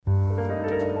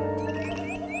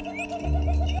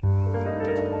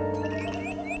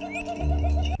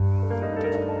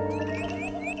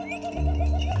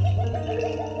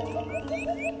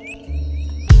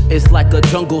It's like a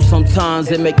jungle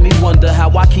sometimes, it make me wonder how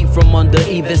I keep from under.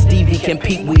 Even Stevie can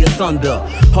peep, we asunder.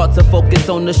 Hard to focus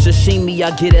on the sashimi,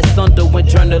 I get asunder when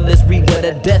journalists read what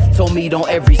a death told me on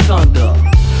every Sunday.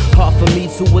 Hard for me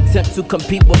to attempt to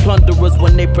compete with plunderers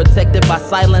when they protected by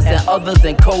silence and others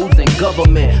and codes and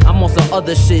government. I'm on some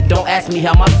other shit, don't ask me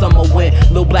how my summer went.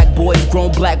 Little black boys,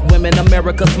 grown black women,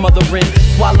 America smothering.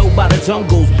 Swallowed by the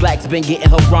jungles, blacks been getting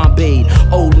harambeed.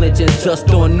 Old legends just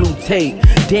on new tape.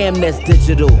 Damn, that's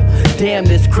digital. Damn,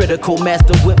 this critical.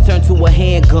 Master whip turned to a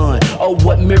handgun. Oh,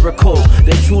 what miracle.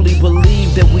 They truly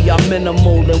believe that we are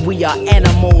minimal and we are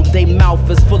animals. They mouth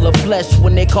is full of flesh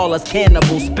when they call us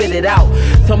cannibals. Spit it out.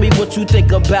 Tell me what you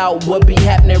think about what be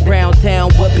happening round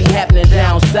town, what be happening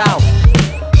down south.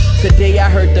 Today I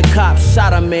heard the cops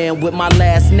shot a man with my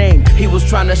last name. He was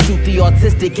trying to shoot the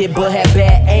autistic kid but had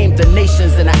bad aim. The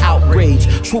nation's in an outrage.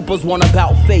 Troopers want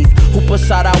about face. Hooper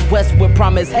shot out west with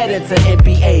promise heading to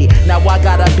NBA. Now I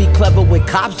gotta be clever with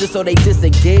cops just so they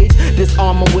disengage.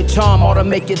 Disarm them with charm or to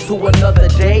make it to another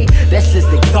day. That's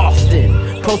just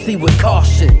exhausting. Proceed with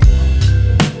caution.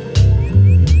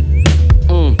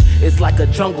 It's like a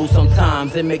jungle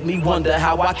sometimes, it make me wonder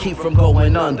how I keep from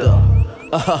going under.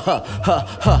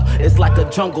 It's like a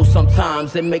jungle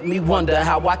sometimes, it make me wonder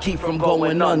how I keep from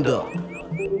going under.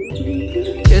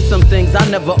 There's some things I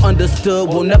never understood,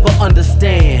 will never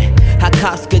understand. How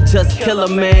cops could just kill a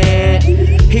man.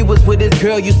 He was with his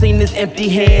girl, you seen his empty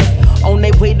hands. On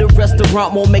their way to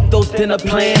restaurant, won't make those dinner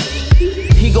plans.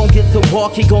 He gon' get to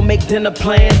walk, he gon' make dinner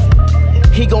plans.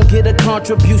 He gon' get a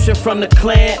contribution from the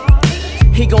clan.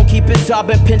 He gon' keep his job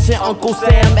and pension Uncle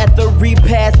Sam. At the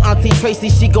repast, Auntie Tracy,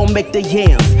 she gon' make the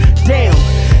yams. Damn,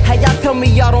 how y'all tell me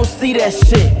y'all don't see that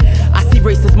shit? I see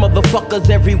racist motherfuckers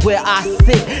everywhere I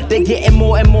sit. They getting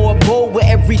more and more bold with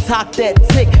every talk that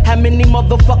tick. How many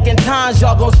motherfucking times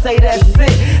y'all gon' say that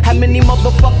shit? How many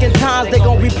motherfucking times they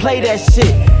gon' replay that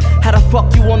shit? How the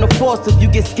fuck you on the force if you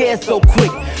get scared so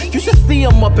quick? You should see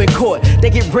them up in court, they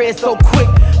get red so quick.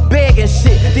 Begging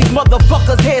shit, these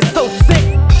motherfuckers head so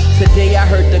sick. Today I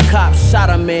heard the cops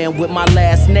shot a man with my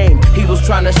last name. He was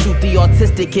trying to shoot the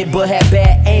autistic kid but had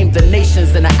bad aim. The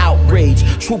nation's in an outrage.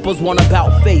 Troopers want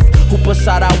about face. Hooper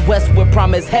shot out west with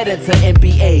promise headed to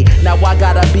NBA. Now I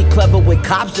gotta be clever with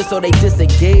cops just so they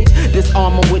disengage.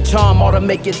 Disarm them with charm or to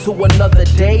make it to another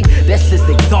day. That's just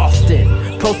exhausting.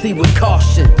 Proceed with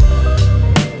caution.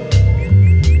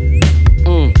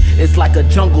 It's like a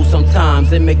jungle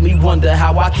sometimes, it make me wonder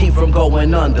how I keep from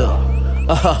going under.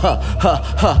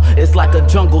 It's like a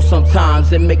jungle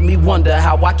sometimes, it make me wonder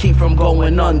how I keep from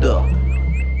going under.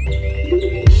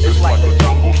 It's like a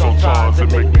jungle sometimes,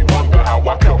 it make me